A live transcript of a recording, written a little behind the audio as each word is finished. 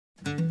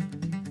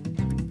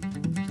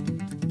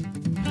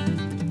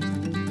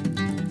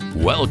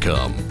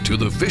Welcome to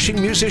the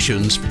Fishing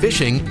Musicians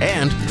Fishing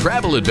and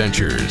Travel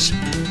Adventures.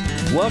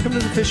 Welcome to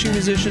the Fishing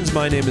Musicians.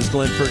 My name is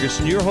Glen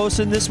Ferguson, your host,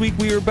 and this week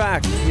we are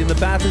back in the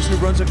Bathurst, New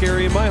Brunswick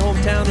area, my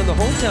hometown and the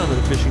hometown of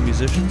the Fishing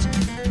Musicians.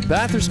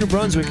 Bathurst, New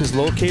Brunswick is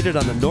located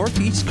on the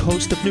northeast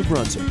coast of New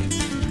Brunswick.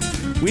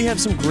 We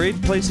have some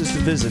great places to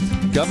visit.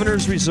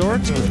 Governor's Resort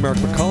with Mark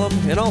McCullum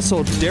and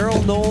also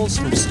Daryl Knowles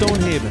from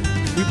Stonehaven.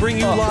 We bring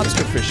you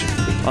lobster fishing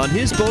on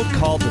his boat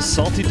called the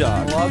Salty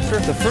Dog. Lobster.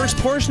 The first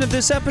portion of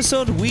this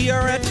episode, we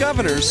are at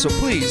Governor's, so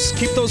please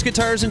keep those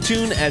guitars in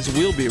tune as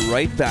we'll be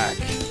right back.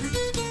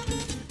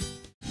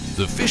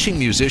 The Fishing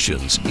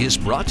Musicians is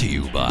brought to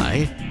you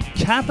by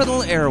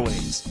Capital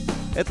Airways,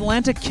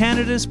 Atlantic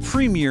Canada's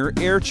premier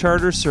air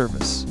charter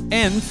service,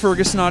 and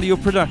Ferguson Audio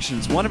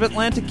Productions, one of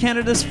Atlantic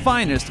Canada's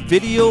finest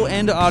video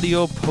and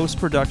audio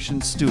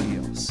post-production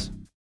studios.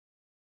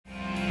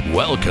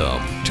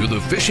 Welcome to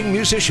the Fishing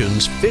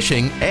Musicians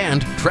Fishing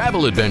and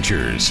Travel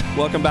Adventures.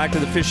 Welcome back to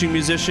the Fishing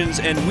Musicians,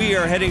 and we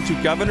are heading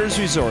to Governor's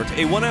Resort,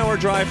 a 1-hour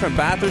drive from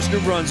Bathurst, New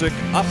Brunswick,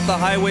 up the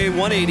Highway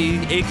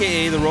 180,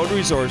 aka the Road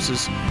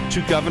Resources,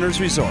 to Governor's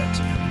Resort.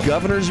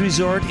 Governor's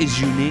Resort is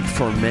unique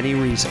for many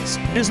reasons.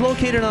 It is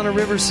located on a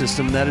river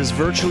system that is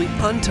virtually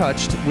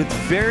untouched with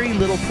very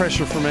little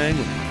pressure from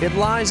angling. It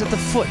lies at the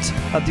foot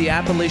of the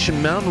Appalachian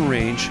Mountain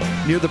Range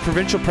near the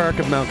Provincial Park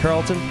of Mount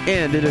Carleton,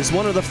 and it is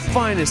one of the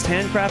finest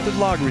handcrafted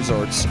log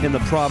resorts in the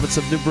province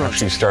of New Brunswick.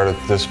 Actually started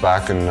this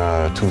back in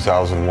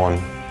 2001.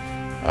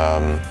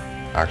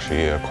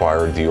 Actually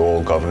acquired the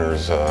old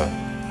Governor's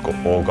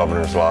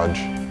Lodge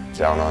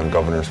down on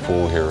Governor's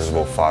Pool here. It's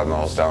about 5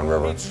 miles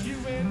downriver.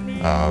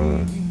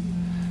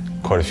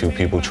 Quite a few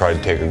people tried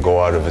to take a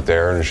go out of it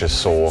there, and it's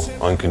just so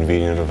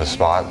inconvenient of a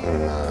spot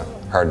and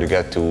hard to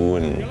get to,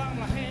 and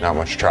not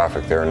much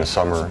traffic there in the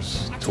summer.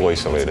 It's too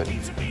isolated.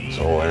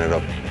 So I ended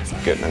up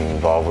getting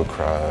involved with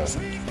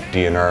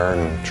DNR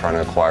and trying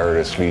to acquire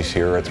this lease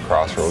here at the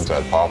crossroads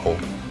at Popple.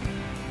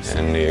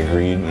 And they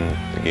agreed,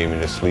 and they gave me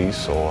this lease,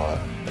 so I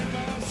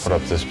put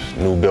up this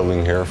new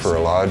building here for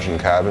a lodge and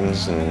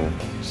cabins, and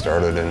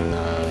started in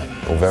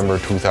November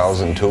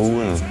 2002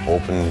 and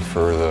opened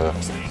for the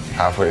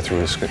halfway through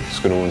the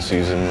skidooing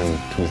season in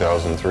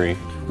 2003.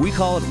 We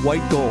call it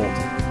white gold.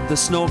 The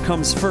snow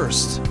comes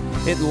first.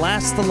 It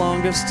lasts the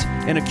longest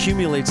and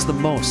accumulates the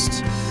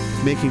most,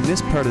 making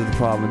this part of the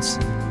province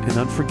an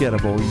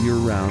unforgettable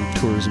year-round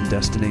tourism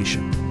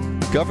destination.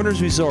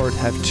 Governor's Resort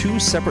have 2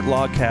 separate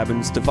log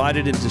cabins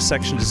divided into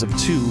sections of 2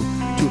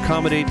 to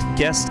accommodate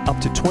guests up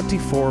to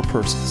 24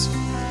 persons.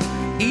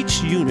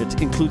 Each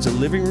unit includes a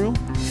living room,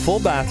 full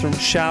bathroom,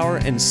 shower,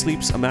 and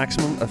sleeps a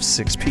maximum of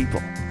 6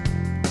 people.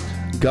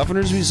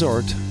 Governor's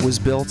Resort was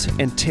built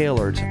and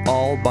tailored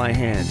all by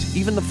hand.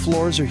 Even the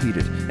floors are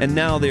heated, and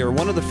now they are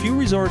one of the few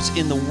resorts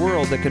in the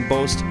world that can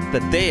boast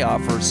that they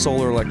offer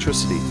solar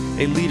electricity,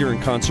 a leader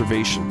in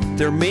conservation.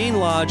 Their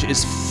main lodge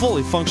is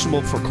fully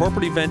functional for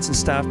corporate events and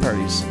staff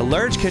parties. A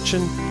large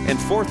kitchen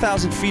and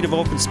 4,000 feet of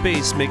open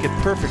space make it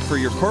perfect for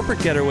your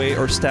corporate getaway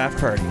or staff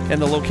party.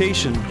 And the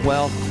location,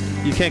 well,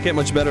 you can't get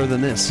much better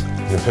than this.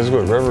 The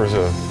Pisgah River is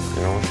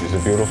she's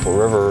a beautiful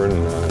river,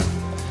 and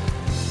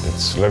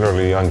it's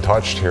literally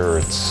untouched here.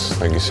 It's,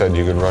 like you said,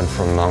 you can run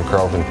from Mount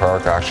Carleton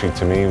Park actually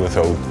to me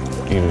without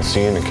even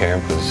seeing the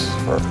camp as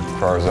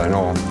far as I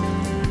know.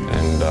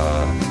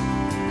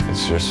 And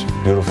it's just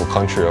beautiful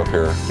country up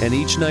here. And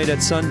each night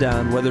at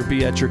sundown, whether it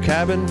be at your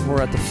cabin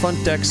or at the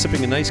front deck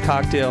sipping a nice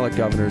cocktail at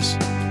Governor's,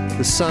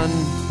 the sun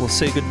will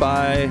say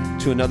goodbye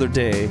to another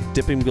day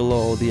dipping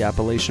below the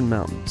Appalachian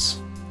Mountains.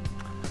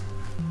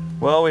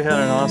 Well, we had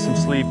an awesome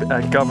sleep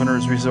at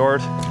Governor's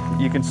Resort.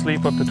 You can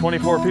sleep up to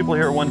 24 people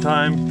here at one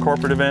time,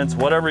 corporate events,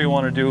 whatever you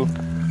want to do.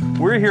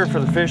 We're here for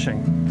the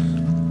fishing.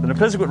 The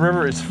Nipisiguit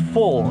River is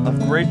full of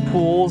great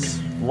pools,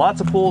 lots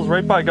of pools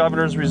right by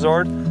Governor's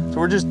Resort. So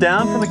we're just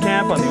down from the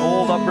camp on the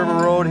old upriver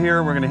road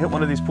here. We're going to hit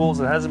one of these pools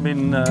that hasn't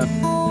been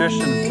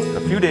fished in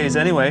a few days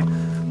anyway.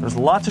 There's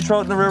lots of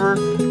trout in the river.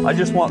 I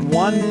just want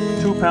 1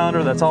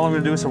 2-pounder, that's all I'm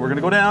going to do. So we're going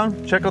to go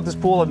down, check out this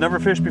pool. I've never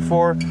fished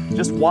before.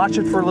 Just watch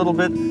it for a little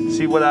bit,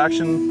 see what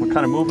action, what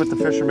kind of movement the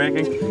fish are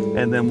making,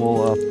 and then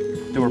we'll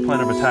do our plan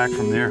of attack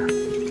from there.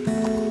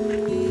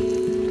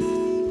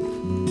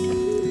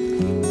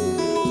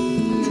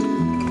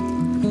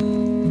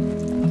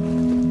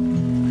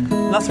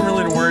 Nothing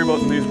really to worry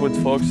about in these woods,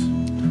 folks.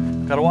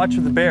 Got to watch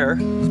for the bear.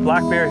 There's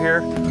black bear here,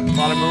 a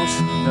lot of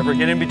moose. Never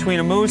get in between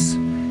a moose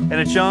and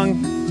its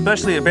young,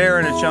 especially a bear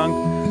and its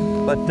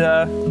young. But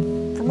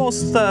for the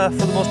most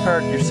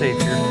part, you're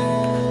safe here.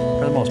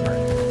 For the most part.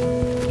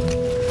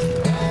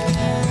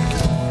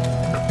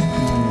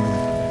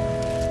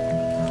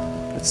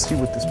 Let's see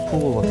what this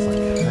pool looks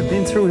like. I've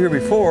been through here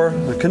before,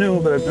 the canoe,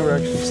 but I've never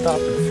actually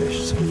stopped and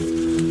fished. So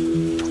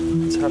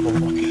let's have a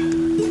look.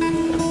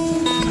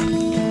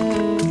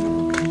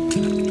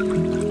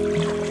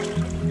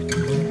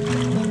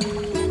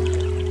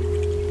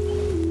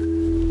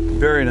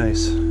 Very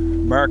nice.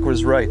 Mark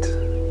was right.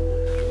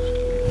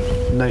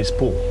 Nice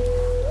pool.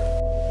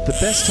 The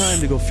best time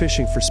to go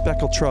fishing for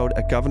speckled trout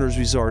at Governor's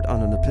Resort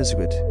on the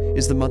Nipisiguit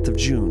is the month of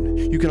June.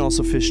 You can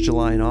also fish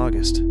July and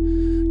August.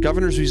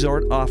 Governor's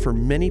Resort offer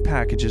many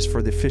packages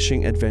for the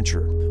fishing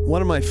adventure.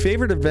 One of my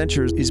favorite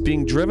adventures is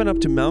being driven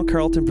up to Mount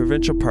Carlton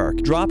Provincial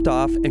Park, dropped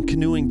off and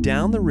canoeing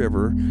down the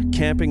river,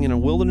 camping in a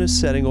wilderness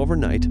setting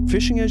overnight,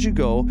 fishing as you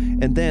go,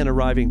 and then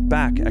arriving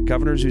back at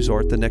Governor's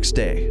Resort the next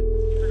day.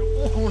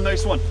 Oh,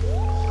 nice one.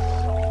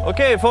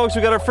 Okay, folks,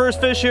 we got our first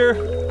fish here.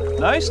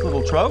 Nice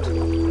little trout.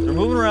 They're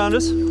moving around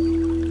us.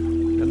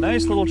 A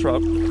nice little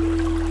trout.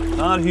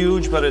 Not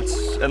huge, but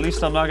it's, at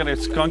least I'm not gonna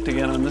get skunked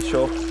again on this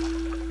show.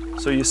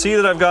 So you see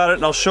that I've got it,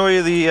 and I'll show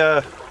you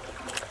the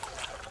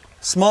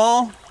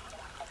small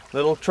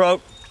little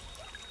trout.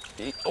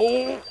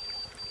 Oh,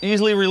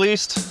 easily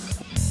released.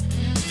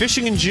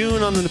 Fishing in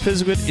June on the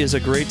Nipisiguit is a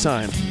great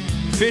time.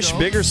 Fish,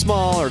 big or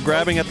small, are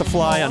grabbing at the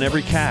fly on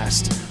every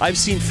cast. I've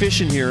seen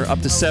fish in here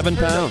up to 7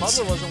 pounds.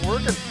 Wasn't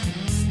working.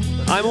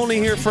 I'm only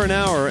here for an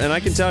hour, and I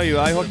can tell you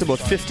I hooked about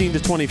 15 to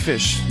 20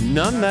 fish.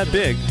 None that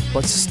big,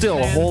 but still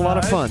a whole lot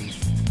of fun.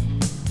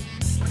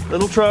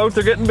 Little trout,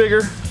 they're getting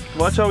bigger.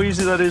 Watch how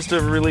easy that is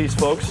to release,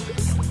 folks.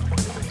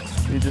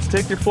 You just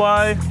take your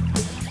fly,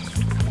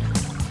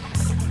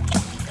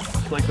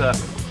 just like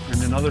that.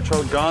 And another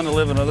trout gone to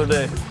live another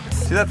day.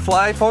 See that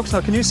fly, folks?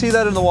 Now, can you see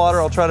that in the water?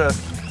 I'll try to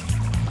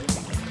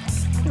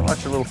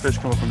watch your little fish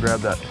come up and grab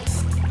that.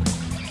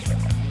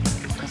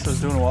 That's what I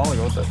was doing a while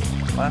ago with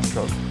that last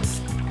trout.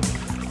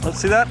 Let's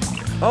see that.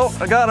 Oh,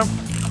 I got him.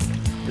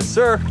 Yes,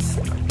 sir.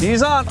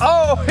 He's on.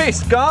 Oh,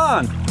 he's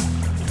gone.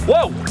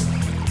 Whoa.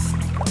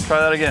 Try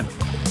that again.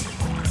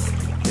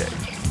 Okay.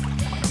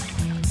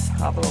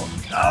 Hop it on.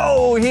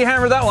 Oh, he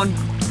hammered that one.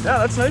 Yeah,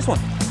 that's a nice one.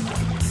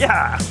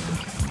 Yeah.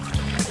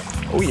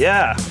 Oh,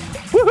 yeah.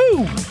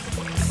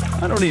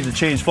 Woohoo. I don't need to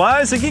change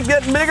flies. They keep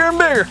getting bigger and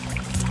bigger.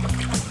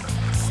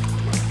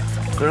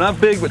 They're not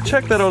big, but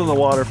check that out in the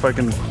water if I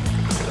can.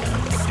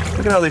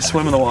 Look at how they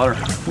swim in the water.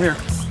 Come here.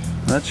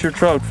 That's your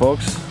trout,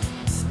 folks.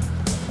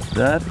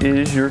 That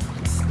is your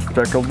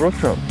speckled brook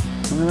trout.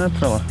 Look at that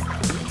fella.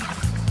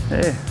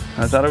 Hey,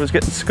 I thought I was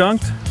getting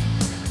skunked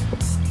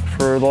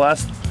for the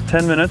last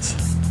 10 minutes.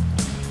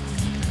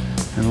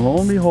 And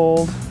lo and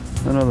behold,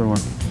 another one.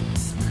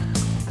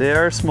 They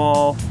are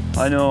small,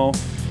 I know.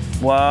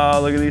 Wow,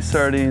 look at these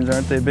sardines.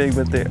 Aren't they big?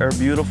 But they are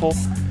beautiful.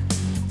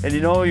 And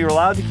you know, you're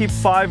allowed to keep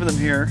 5 of them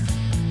here.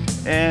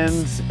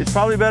 And it's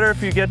probably better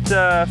if you get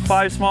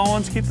 5 small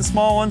ones. Keep the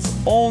small ones,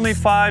 only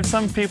 5.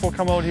 Some people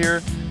come out here,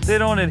 they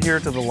don't adhere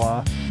to the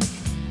law.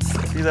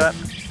 See that?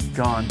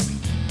 Gone.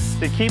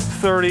 They keep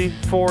 30,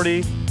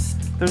 40.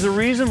 There's a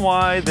reason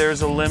why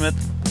there's a limit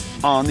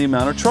on the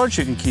amount of trout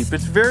you can keep.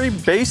 It's very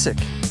basic.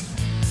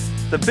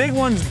 The big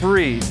ones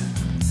breed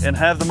and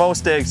have the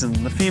most eggs in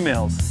them, the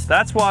females.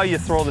 That's why you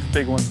throw the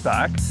big ones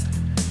back.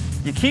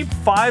 You keep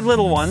 5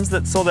 little ones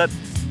so that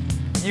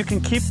you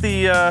can keep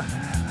the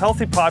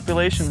healthy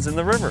populations in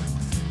the river.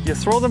 You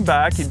throw them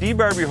back, you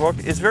debarb your hook.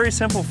 It's very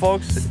simple,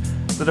 folks.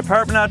 The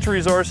Department of Natural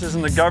Resources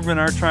and the government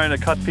aren't trying to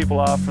cut people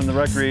off from the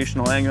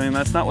recreational angling.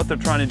 That's not what they're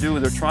trying to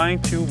do. They're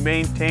trying to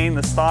maintain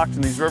the stocks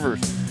in these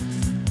rivers.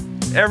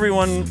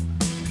 Everyone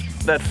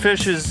that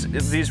fishes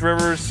these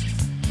rivers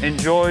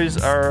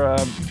enjoys our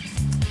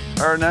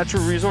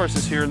natural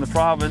resources here in the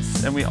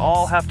province, and we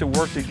all have to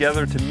work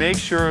together to make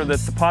sure that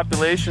the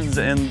populations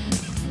and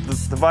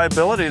the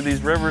viability of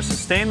these rivers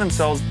sustain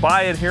themselves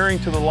by adhering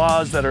to the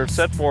laws that are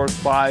set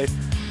forth by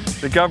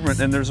the government.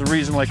 And there's a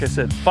reason, like I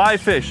said,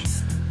 5 fish.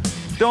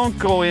 Don't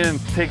go in and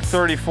take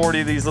 30,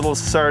 40 of these little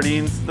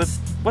sardines.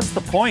 What's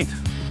the point?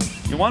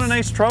 You want a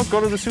nice trout, go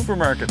to the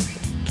supermarket.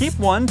 Keep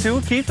 1,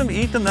 2, keep them,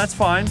 eat them, that's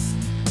fine.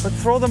 But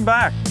throw them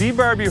back.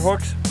 Debarb your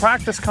hooks.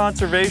 Practice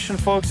conservation,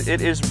 folks. It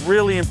is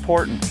really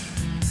important.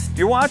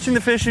 You're watching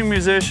the Fishing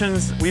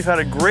Musicians. We've had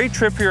a great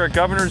trip here at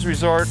Governor's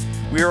Resort.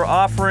 We are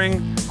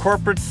offering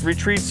corporate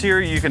retreats here.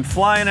 You can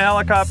fly in a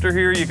helicopter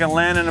here. You can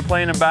land in a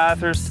plane in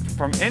Bathurst.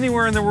 From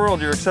anywhere in the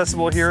world, you're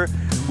accessible here.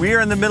 We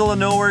are in the middle of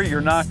nowhere.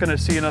 You're not going to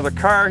see another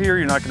car here.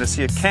 You're not going to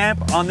see a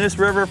camp on this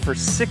river for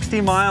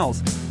 60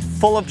 miles.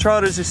 Full of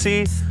trout, as you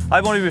see.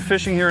 I've only been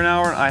fishing here an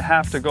hour and I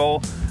have to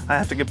go. I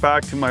have to get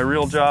back to my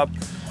real job.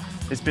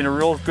 It's been a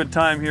real good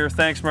time here.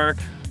 Thanks, Mark.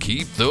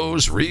 Keep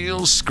those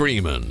reels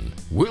screaming.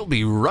 We'll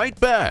be right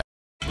back.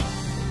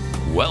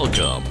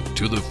 Welcome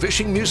to the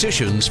Fishing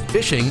Musicians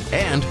Fishing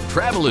and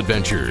Travel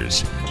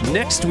Adventures.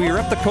 Next, we are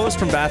up the coast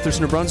from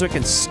Bathurst, New Brunswick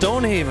and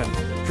Stonehaven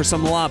for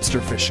some lobster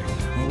fishing.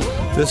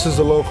 This is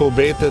the local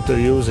bait that they're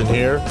using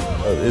here.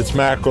 It's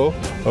mackerel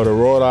out of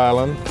Rhode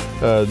Island,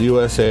 the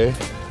USA.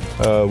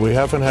 We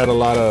haven't had a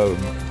lot of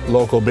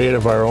local bait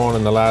of our own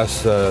in the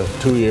last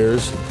 2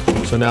 years.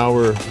 So now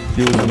we're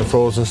using the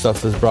frozen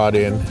stuff that's brought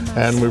in,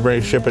 and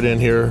we ship it in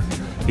here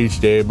each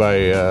day by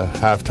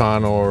half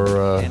ton or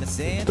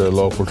the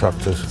local truck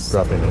just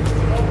dropping in.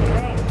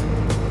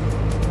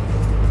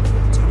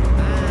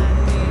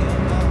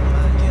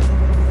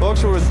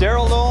 Folks, we're with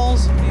Daryl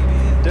Knowles.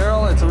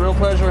 Daryl, it's a real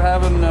pleasure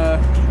having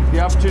the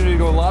opportunity to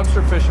go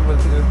lobster fishing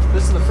with you.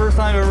 This is the first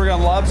time I've ever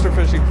gone lobster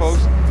fishing,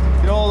 folks.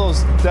 You know all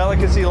those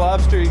delicacy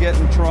lobster you get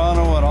in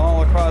Toronto and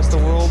all across the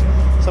world?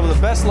 Some of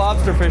the best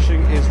lobster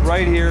fishing is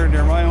right here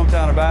near my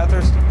hometown of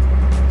Bathurst.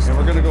 And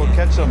we're gonna go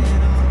catch them.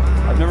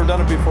 I've never done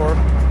it before.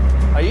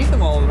 I eat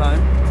them all the time.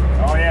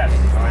 Oh yes,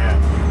 oh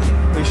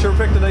yes. We sure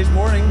picked a nice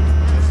morning.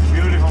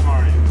 Beautiful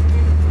morning.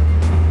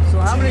 So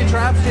how many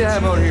traps do you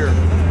have out here?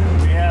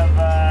 We have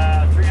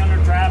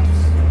 300 traps,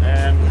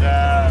 and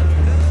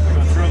we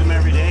go through them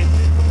every day.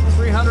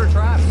 300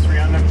 traps.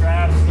 300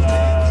 traps.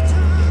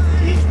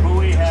 Each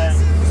buoy has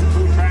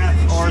 2 traps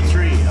or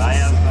 3. I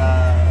have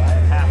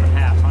half and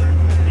half,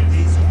 150 of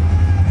each.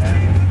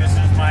 And this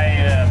is my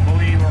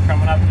buoy. We're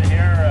coming up to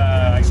here.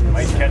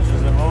 Mike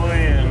catches the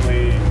buoy, and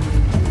we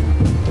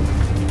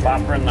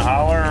plop her in the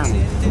holler.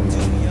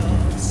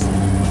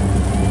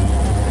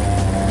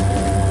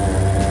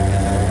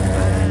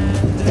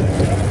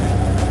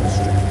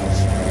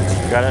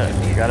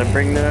 You gotta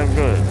bring that up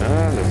good.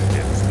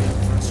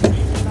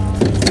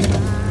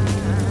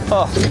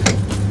 Oh.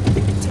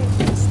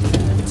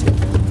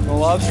 No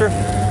lobster?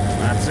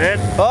 That's it.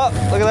 Oh,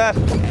 look at that.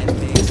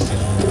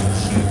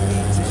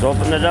 Just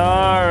open the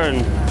door,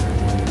 and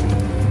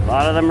a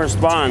lot of them are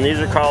spawn. These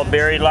are called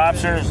buried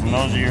lobsters, and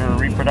those are your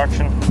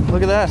reproduction.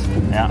 Look at that.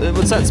 Yeah.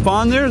 What's that,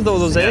 spawn there?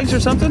 Those eggs or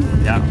something?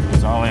 Yeah,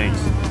 it's all eggs.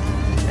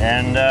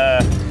 And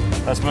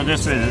let's put it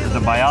this way, the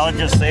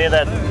biologists say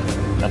that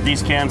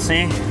these can't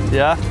see,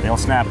 Yeah. they'll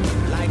snap.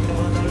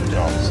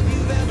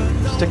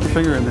 Stick your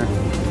finger in there.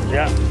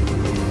 Yeah.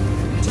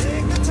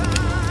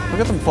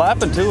 Look at them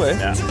flapping too, eh?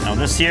 Yeah. Now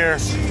this here,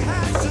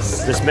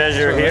 this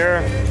measure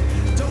here,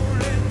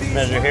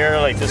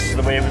 like this is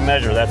the way we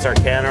measure. That's our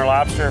canner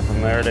lobster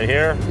from there to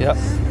here. Yep.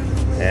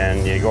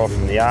 And you go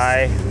from the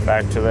eye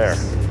back to there.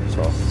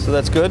 So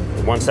that's good?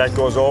 Once that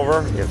goes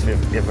over, if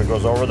it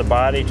goes over the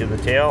body to the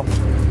tail,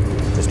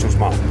 it's too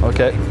small.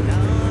 Okay.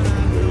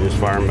 You just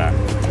fire them back.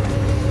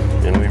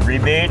 And we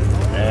rebait,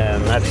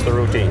 and that's the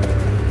routine.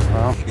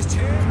 Wow.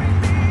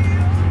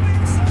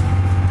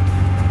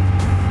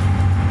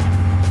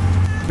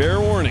 Bear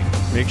warning,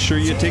 make sure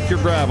you take your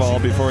grab all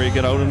before you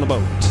get out in the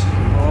boat.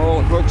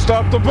 Oh, quick,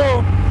 stop the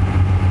boat.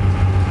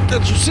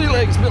 Get your sea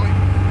legs, Billy.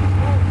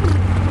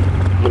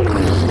 You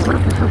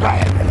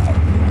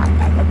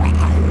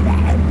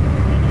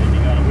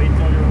gotta wait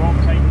till your rope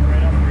tightens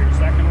right up for your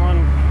second one.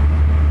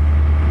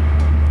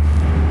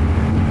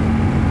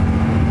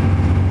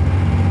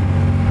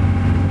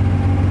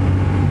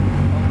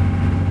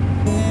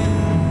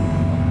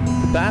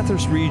 The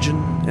Bathurst region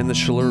and the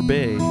Chaleur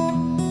Bay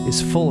is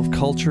full of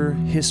culture,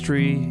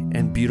 history,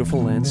 and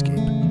beautiful landscape.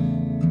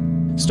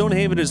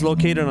 Stonehaven is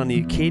located on the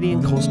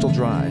Acadian Coastal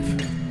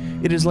Drive.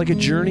 It is like a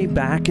journey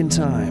back in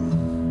time.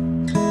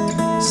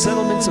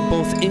 Settlements of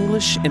both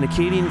English and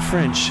Acadian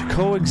French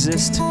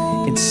coexist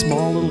in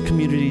small little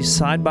communities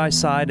side by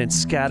side and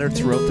scattered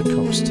throughout the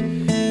coast.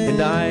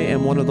 And I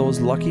am one of those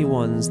lucky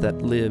ones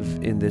that live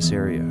in this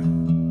area.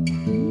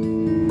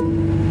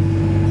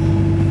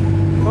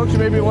 Folks, you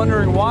may be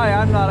wondering why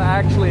I'm not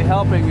actually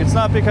helping. It's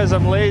not because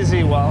I'm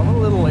lazy. Well, I'm a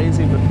little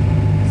lazy, but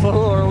it's a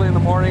little early in the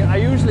morning. I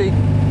usually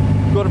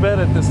go to bed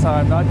at this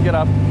time, not get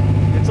up.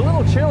 It's a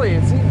little chilly.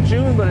 It's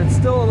June, but it's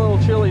still a little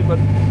chilly. But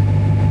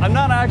I'm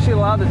not actually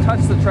allowed to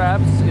touch the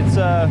traps. It's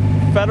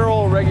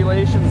federal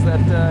regulations that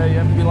you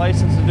have to be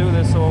licensed to do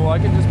this. So I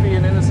can just be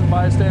an innocent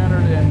bystander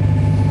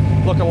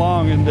and look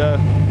along. And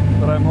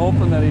but I'm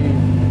hoping that he,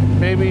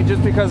 maybe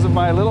just because of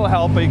my little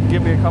help, he can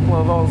give me a couple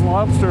of those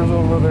lobsters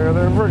over there.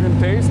 They're friggin'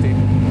 tasty.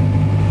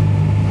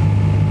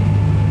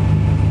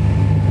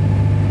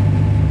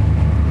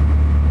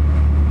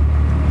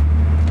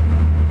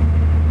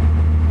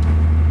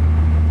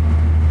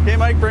 Okay,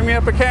 Mike, bring me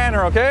up a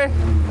canner, okay?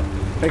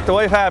 Make the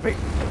wife happy.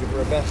 Give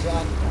her a best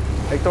shot.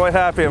 Make the wife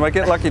happy. I might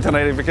get lucky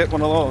tonight if you get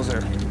one of those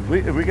there.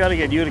 We got to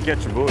get you to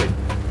catch a buoy.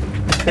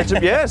 Catch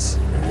him, yes.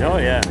 Oh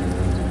yeah.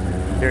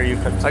 Here, you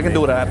cut. I can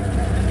do that.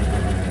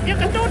 You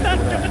can do that.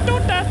 You can do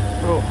that.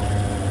 Oh.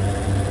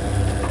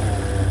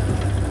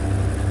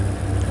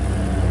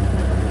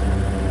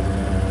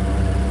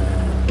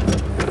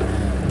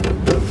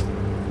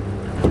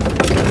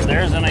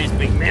 There's a nice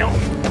big meal.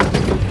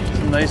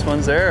 Some nice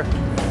ones there.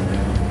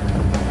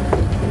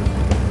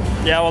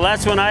 Yeah, well,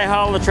 that's when I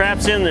haul the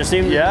traps in. There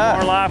seem to be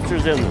more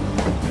lobsters in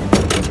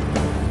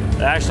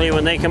them. Actually,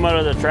 when they come out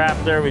of the trap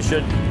there, we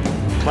should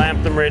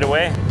clamp them right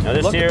away. Now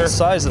this Look here, at the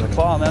size of the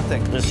claw on that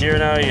thing. this here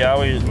now, you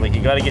always, like,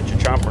 you got to get your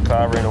chomper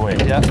claw right away.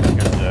 Yeah.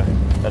 Because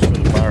that's where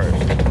the power is.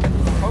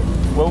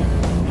 Whoa.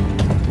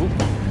 Oop.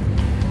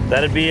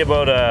 That'd be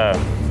about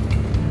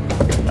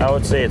I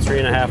would say a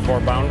 3.5,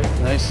 4 pounder.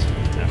 Nice.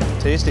 Yeah.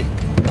 Tasty.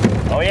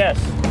 Oh yes.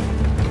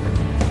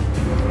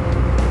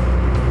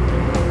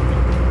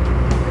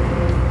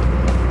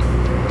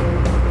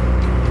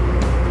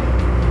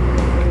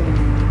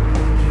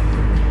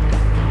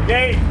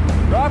 Okay.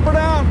 Drop her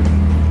down.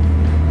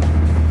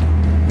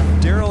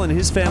 Daryl and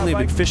his family have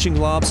been fishing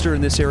lobster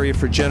in this area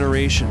for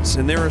generations,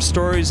 and there are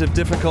stories of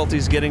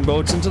difficulties getting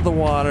boats into the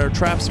water,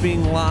 traps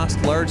being lost,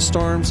 large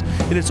storms,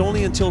 and it's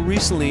only until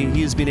recently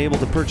he has been able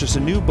to purchase a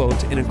new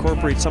boat and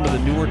incorporate some of the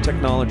newer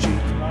technology.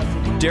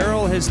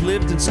 Daryl has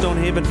lived in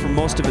Stonehaven for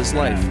most of his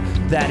life.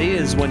 That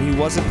is, when he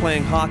wasn't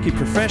playing hockey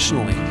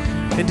professionally.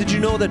 And did you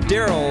know that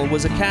Daryl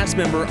was a cast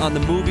member on the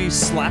movie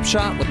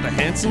Slapshot with the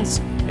Hansons?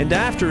 And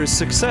after his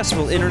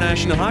successful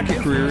international hockey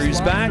career,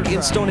 he's back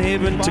in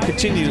Stonehaven to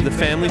continue the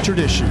family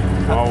tradition.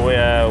 Oh,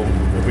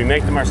 we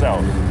make them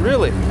ourselves.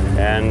 Really?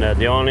 And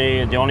the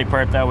only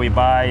part that we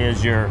buy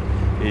is your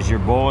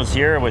bows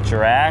here, which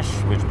are ash,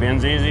 which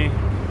bends easy.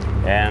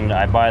 And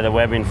I buy the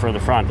webbing for the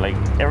front. Like,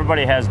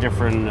 everybody has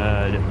different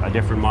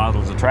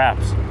models of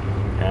traps.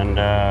 And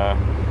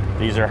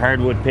these are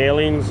hardwood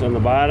palings on the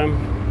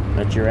bottom.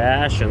 That's your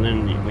ash, and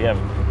then we have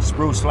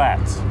spruce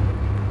slats.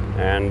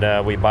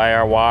 And we buy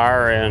our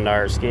wire and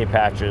our skate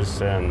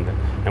patches, and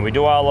we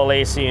do all the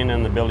lacing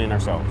and the building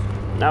ourselves.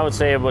 And I would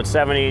say about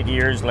 7-8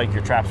 years, like,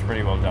 your trap's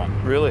pretty well done.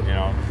 Really? You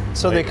know.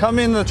 So they come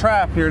in the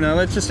trap here. Now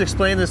let's just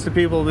explain this to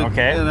people.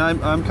 Okay. And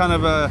I'm kind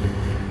of a...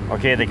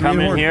 Okay, they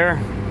come in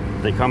here.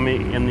 They come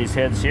in these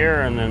heads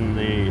here, and then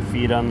they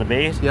feed on the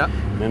bait. Yeah.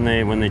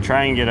 Then when they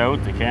try and get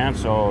out, they can't.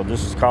 So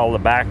this is called the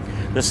back.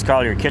 This is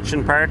called your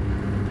kitchen part,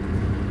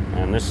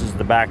 and this is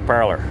the back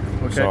parlor.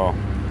 Okay. So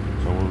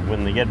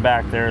when they get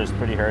back there, it's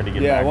pretty hard to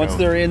get back Yeah, once out.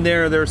 they're in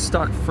there, they're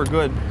stuck for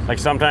good. Like,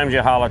 sometimes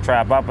you haul a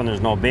trap up and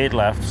there's no bait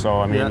left.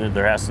 So I mean, Yeah.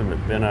 there has to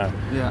have been a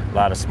Yeah.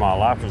 lot of small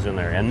lobsters in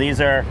there. And these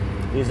are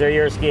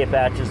your escape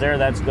hatches there.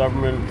 That's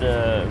government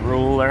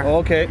rule there.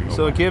 Okay,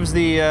 so it gives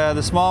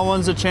the small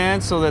ones a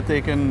chance so that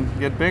they can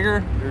get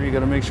bigger. Or you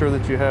got to make sure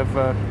that you have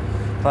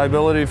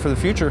viability for the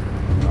future.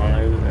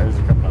 Oh, there's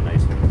a couple of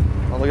nice ones.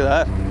 Oh, look at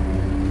that.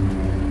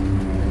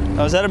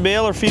 Now, is that a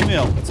male or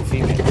female? It's a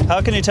female. How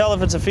can you tell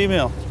if it's a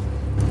female?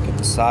 Get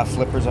the soft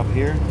flippers up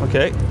here,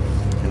 Okay.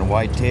 and a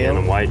wide tail,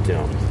 And a white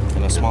tail.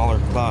 and a smaller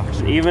claw.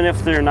 Even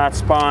if they're not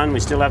spawned, we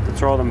still have to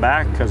throw them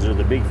back because they're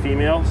the big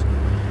females.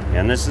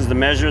 And this is the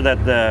measure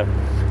that the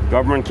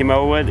government came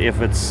out with.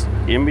 If it's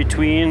in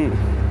between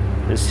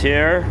this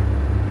here,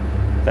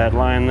 that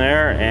line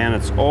there, and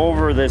it's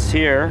over this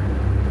here,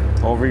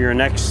 over your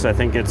next, I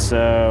think it's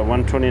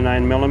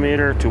 129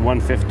 millimeter to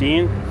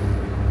 115,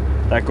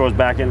 that goes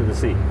back into the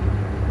sea.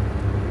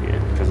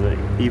 Because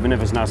even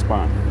if it's not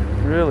spawned.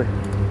 Really?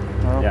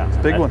 Oh, Yeah, it's a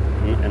big one.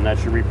 And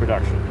that's your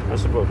reproduction.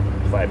 That's about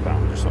 5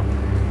 pounds or so.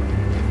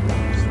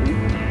 Sweet.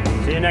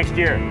 See you next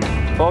year.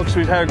 Folks,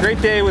 we've had a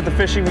great day with the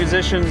fishing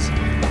musicians,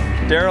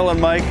 Daryl and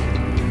Mike.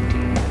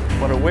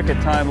 What a wicked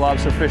time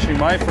lobster fishing,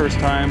 my first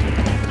time.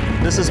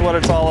 This is what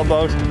it's all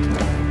about.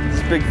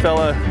 This big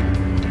fella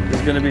is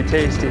going to be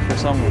tasty for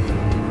someone.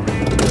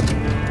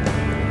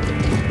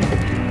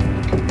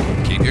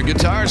 Keep your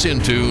guitars in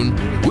tune.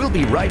 We'll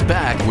be right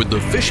back with the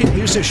Fishing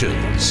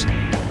Musicians.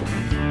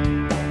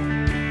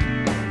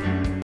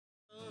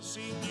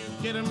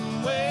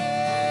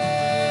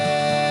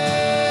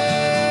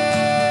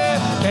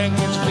 Can't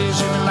get your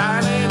fish if you're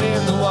lining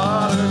in the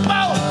water.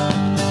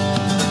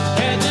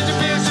 Can't get your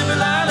fish if you're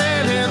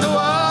lining in the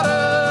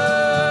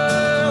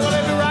water. Well,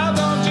 if you're out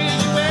on G,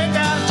 you ain't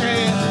got a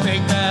chance.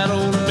 Take that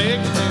old and make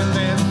it in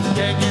then.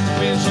 Can't get your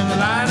fish if you're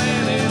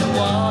lining in the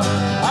water.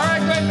 All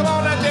right, Glenn, come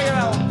on, now take it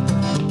on.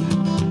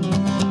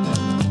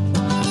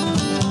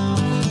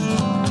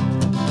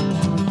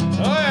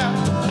 Oh, yeah.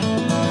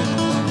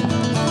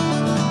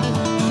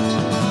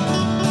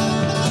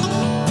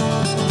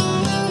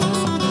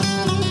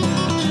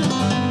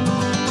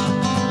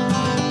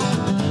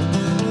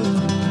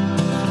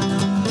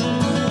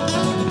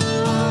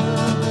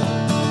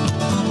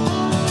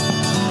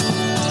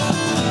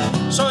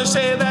 So they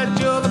say that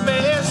you're the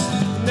best.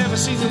 Never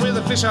seen you with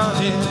a fish on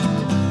head.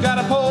 Got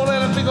a pole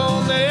and a big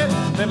old net.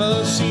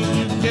 Never seen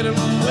you get them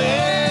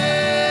wet.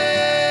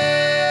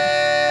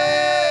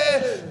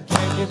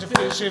 Can't get your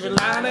fish if you're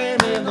lining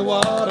in the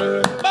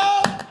water.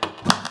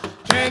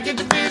 Can't get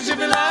your fish if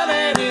you're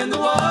lining in the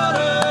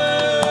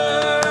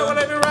water.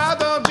 Whenever you're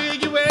out on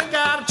jig, you ain't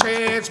got a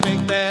chance.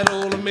 Make that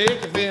old and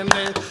make it in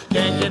there.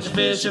 Can't get your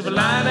fish if you're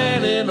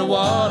lining in the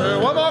water.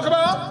 One more, come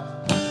on.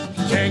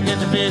 Can't get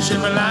the fish if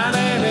you're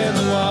lining in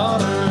the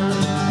water.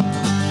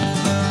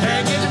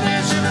 Can't get the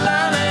fish if you're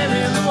lining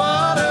in the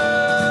water.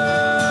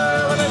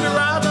 Whenever you're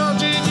out on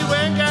jig, you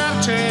ain't got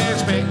a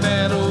chance. Make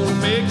that old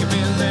make it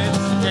in there.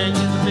 Can't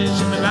get the fish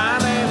if you're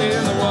lining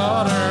in the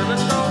water.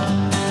 Let's go.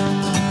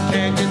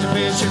 Can't get the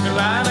fish if you're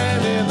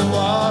lining in the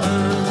water.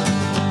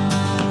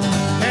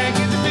 Can't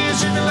get the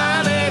fish if you're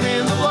lining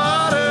in the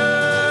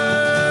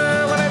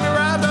water. Whenever you're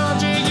out on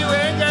jig, you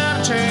ain't got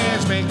a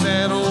chance. Make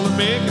that old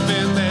make it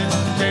in there.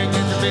 Can't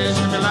get the fish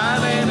if you're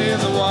lining in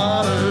the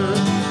water.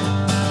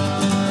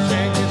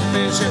 Can't get the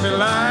fish if you're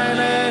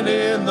lining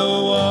in the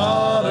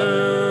water.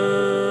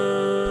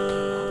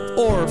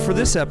 Or for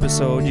this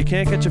episode, you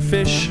can't catch a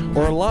fish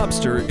or a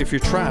lobster if your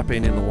trap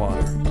ain't in the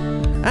water.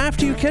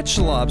 After you catch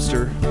the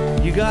lobster,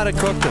 you gotta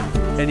cook them,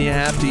 and you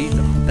have to eat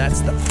them. That's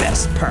the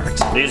best part.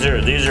 These are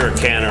a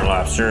canner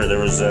lobster. There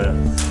was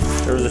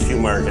There was a few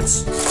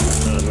markets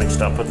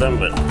mixed up with them,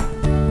 but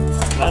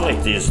I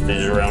like these.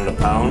 These are around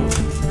 £1.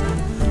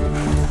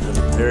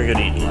 Very good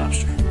eating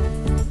lobster.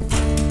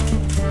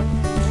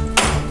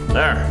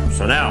 There.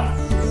 So now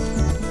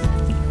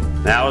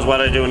is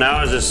what I do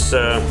now is just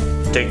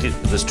take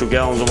this 2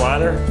 gallons of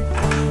water,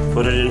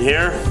 put it in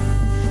here.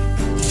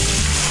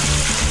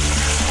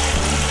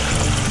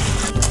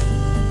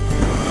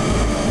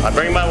 I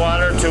bring my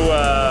water to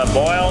a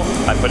boil.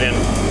 I put in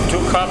 2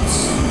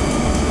 cups.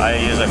 I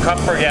use a cup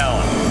per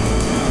gallon,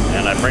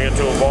 and I bring it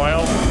to a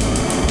boil.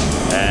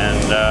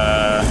 And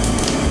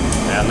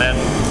then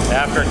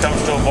after it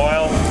comes to a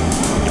boil,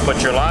 you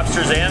put your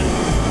lobsters in,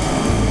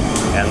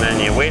 and then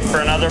you wait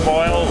for another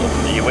boil.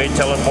 You wait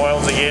till it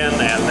boils again,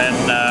 and then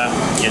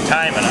you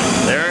time it.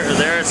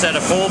 There it's at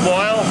a full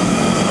boil.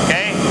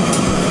 Okay.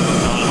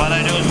 So what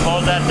I do is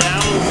close that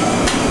down,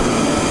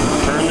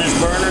 turn this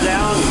burner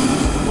down.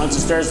 Once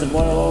it starts to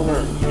boil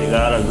over, you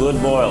got a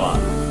good boil on.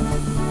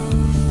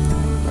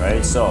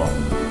 Right, so.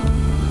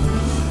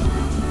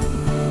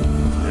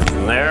 And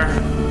from there,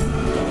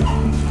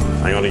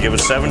 I'm going to give it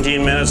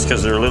 17 minutes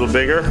because they're a little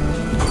bigger.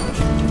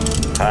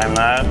 Time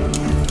that.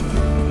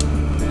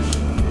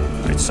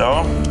 Right,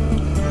 so.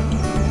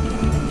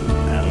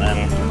 And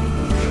then,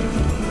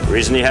 the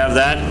reason you have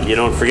that, you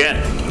don't forget.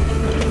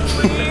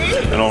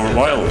 It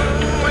overboiled.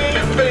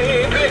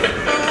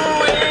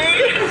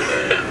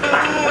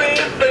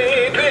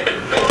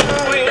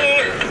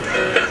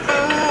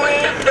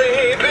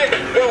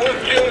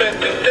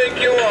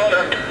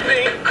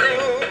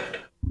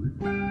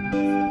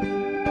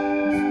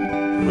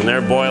 When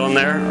they're boiling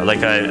there,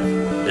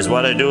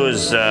 what I do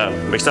is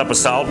mix up a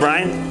salt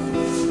brine,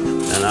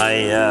 and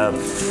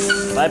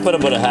I put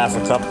about a half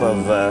a cup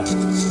of,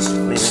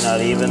 maybe not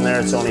even there,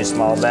 it's only a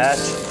small batch,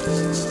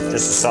 just to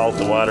salt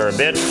the water a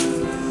bit,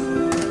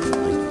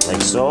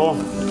 like so,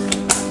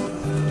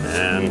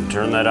 and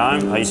turn that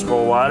on, ice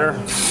cold water,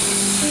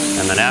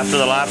 and then after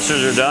the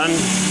lobsters are done,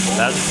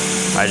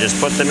 I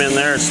just put them in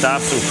there, it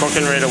stops them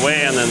cooking right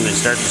away, and then they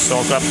start to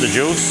soak up the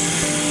juice.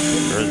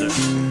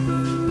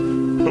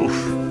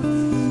 Oof.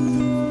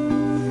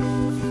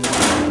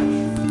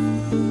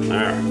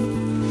 There.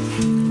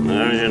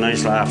 There's your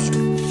nice lobster.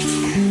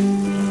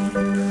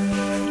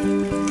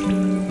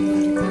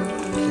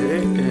 Okay,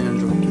 and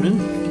drop them in.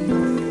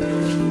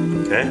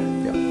 Okay?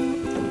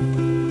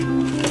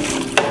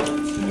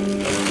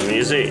 Yep.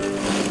 Easy.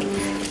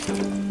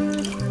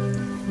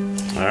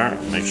 Alright,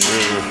 make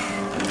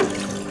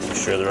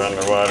sure they're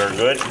underwater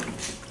good.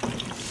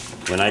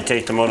 When I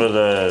take them out of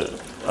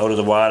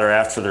the water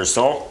after they're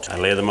soaked, I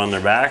lay them on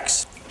their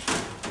backs.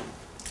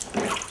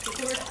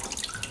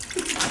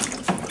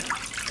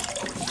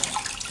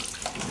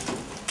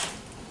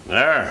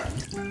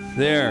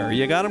 There,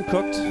 you got them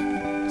cooked.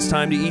 It's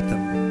time to eat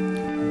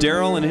them.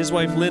 Daryl and his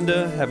wife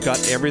Linda have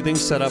got everything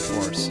set up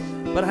for us.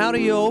 But how do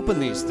you open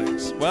these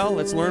things? Well,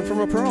 let's learn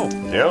from a pro.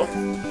 Yep.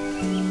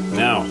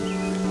 Now,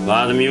 a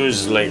lot of them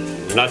use like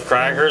nut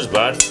crackers,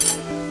 but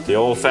the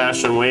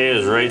old-fashioned way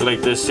is right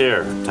like this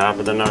here, top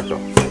of the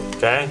knuckle.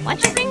 Okay?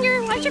 Watch your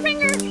finger, watch your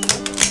finger.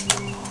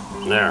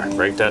 There,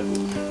 break that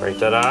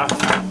off.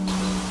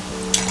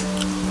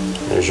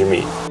 There's your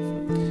meat.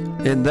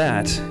 And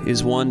that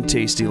is one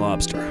tasty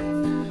lobster.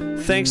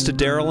 Thanks to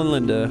Daryl and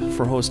Linda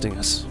for hosting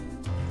us.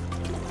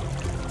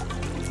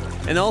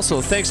 And also,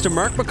 thanks to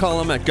Mark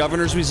McCollum at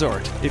Governor's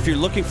Resort. If you're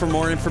looking for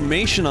more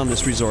information on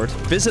this resort,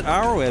 visit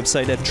our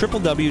website at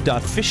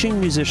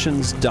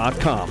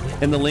www.fishingmusicians.com,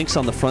 and the link's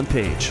on the front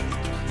page.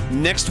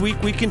 Next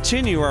week, we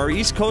continue our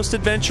East Coast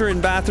adventure in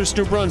Bathurst,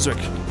 New Brunswick,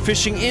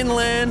 fishing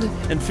inland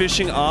and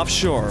fishing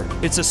offshore.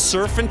 It's a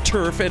surf and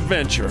turf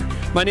adventure.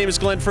 My name is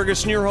Glen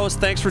Ferguson, your host.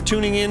 Thanks for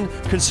tuning in.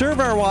 Conserve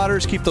our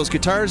waters, keep those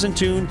guitars in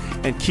tune,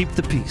 and keep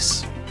the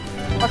peace.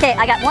 Okay,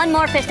 I got one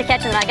more fish to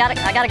catch, and I gotta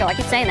go. I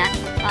keep saying that.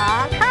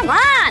 Aw, come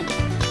on!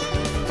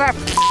 For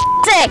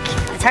sake!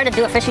 It's hard to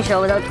do a fishing show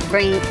without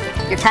bringing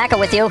your tackle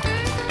with you.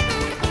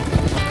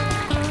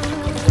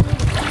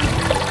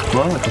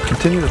 Well, I can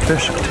continue to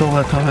fish until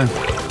that time.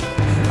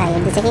 I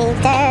am the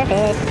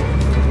starfish.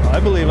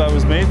 I believe I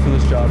was made for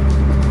this job.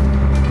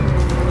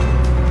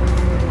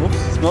 Oops,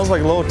 it smells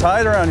like low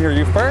tide around here.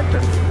 You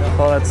farted.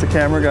 Oh, that's the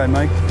camera guy,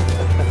 Mike.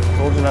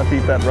 Told you not to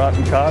eat that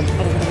rotten cod.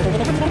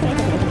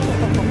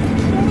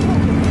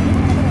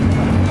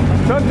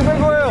 Chug the big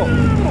whale!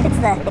 It's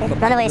the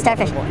runaway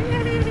starfish.